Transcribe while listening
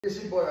It's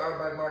your boy Art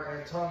by Mark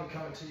Antoni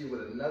coming to you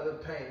with another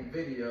painting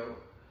video.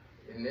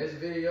 In this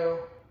video,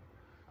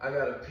 I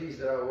got a piece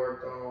that I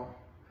worked on.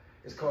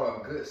 It's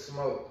called Good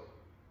Smoke.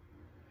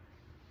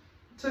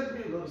 It took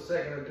me a little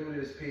second to do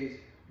this piece,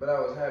 but I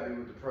was happy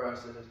with the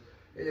process.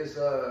 It's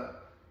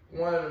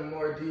one of the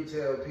more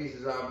detailed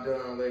pieces I've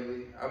done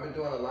lately. I've been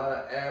doing a lot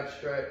of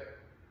abstract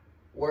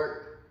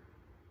work.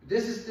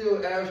 This is still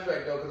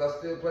abstract though, because I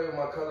still play with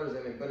my colors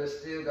in it, but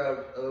it's still got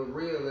a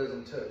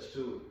realism touch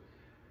to it.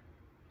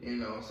 You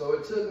know, so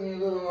it took me a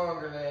little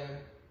longer than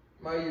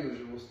my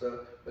usual stuff,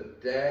 but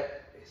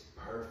that is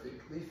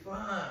perfectly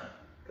fine,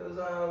 because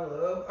I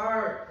love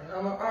art, and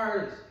I'm an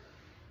artist.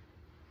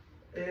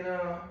 And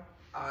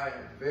I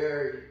am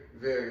very,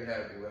 very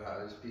happy with how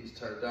this piece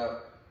turned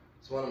out.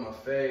 It's one of my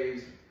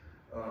faves.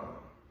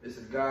 It's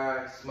a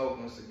guy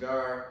smoking a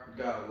cigar,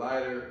 got a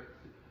lighter.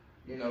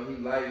 You know, he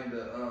lighting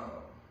the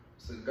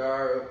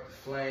cigar up, the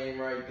flame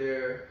right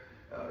there.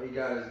 He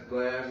got his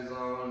glasses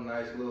on,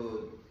 nice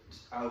little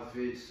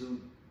outfit,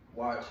 suit,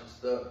 watch and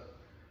stuff.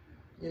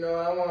 You know,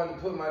 I wanted to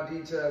put my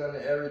detail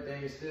into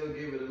everything, still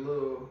give it a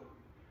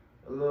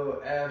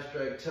little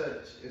abstract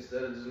touch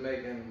instead of just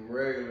making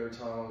regular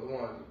tones. I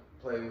wanted to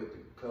play with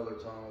the color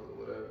tones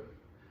or whatever.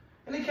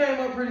 And it came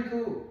out pretty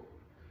cool.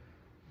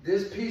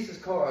 This piece is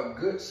called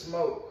Good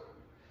Smoke,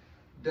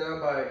 done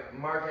by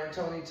Mark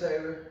Antoni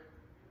Taylor.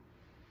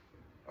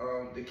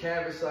 The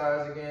canvas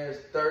size again is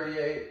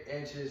 38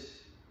 inches.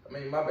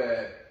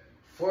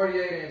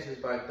 48 inches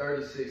by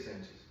 36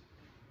 inches.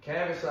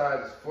 Canvas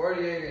size is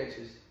 48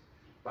 inches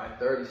by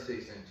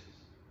 36 inches.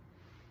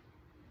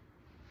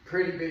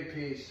 Pretty big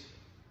piece,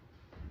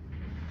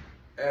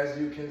 as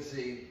you can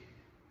see.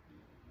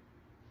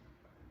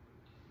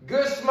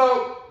 Good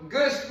smoke,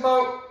 good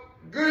smoke,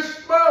 good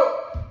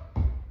smoke.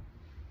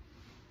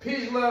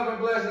 Peace, love, and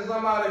blessings.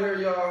 I'm out of here,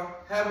 y'all.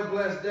 Have a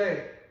blessed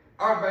day.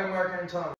 Art by Mark Antoni.